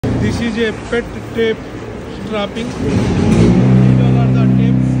This is a pet tape strapping. These all are the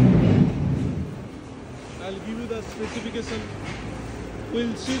tapes. I'll give you the specification.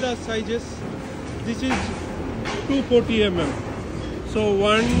 We'll see the sizes. This is 240 mm. So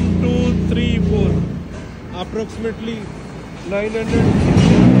 1, 2, 3, 4. Approximately 900.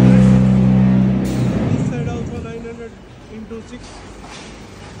 This side also 900 into 6.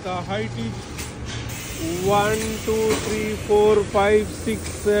 The height is 1, 2, 3, 4, 5, 6,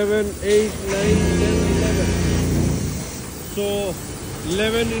 7, 8, 9, 10, 11. So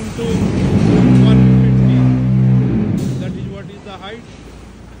 11 into 150. That is what is the height.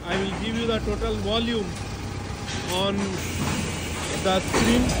 I will give you the total volume on the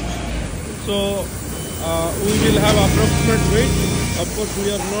screen. So we will have approximate weight. Of course, we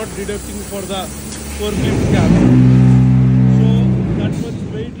are not deducting for the forklift cab. So that much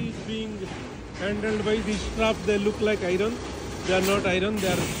weight is being handled by these straps. They look like iron. They are not iron.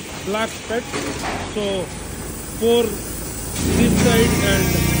 They are black pet. So 4 this side and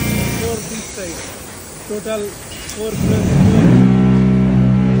 4 this side. Total 4 plus 4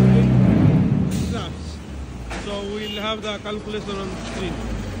 8 straps. So we will have the calculation on the screen.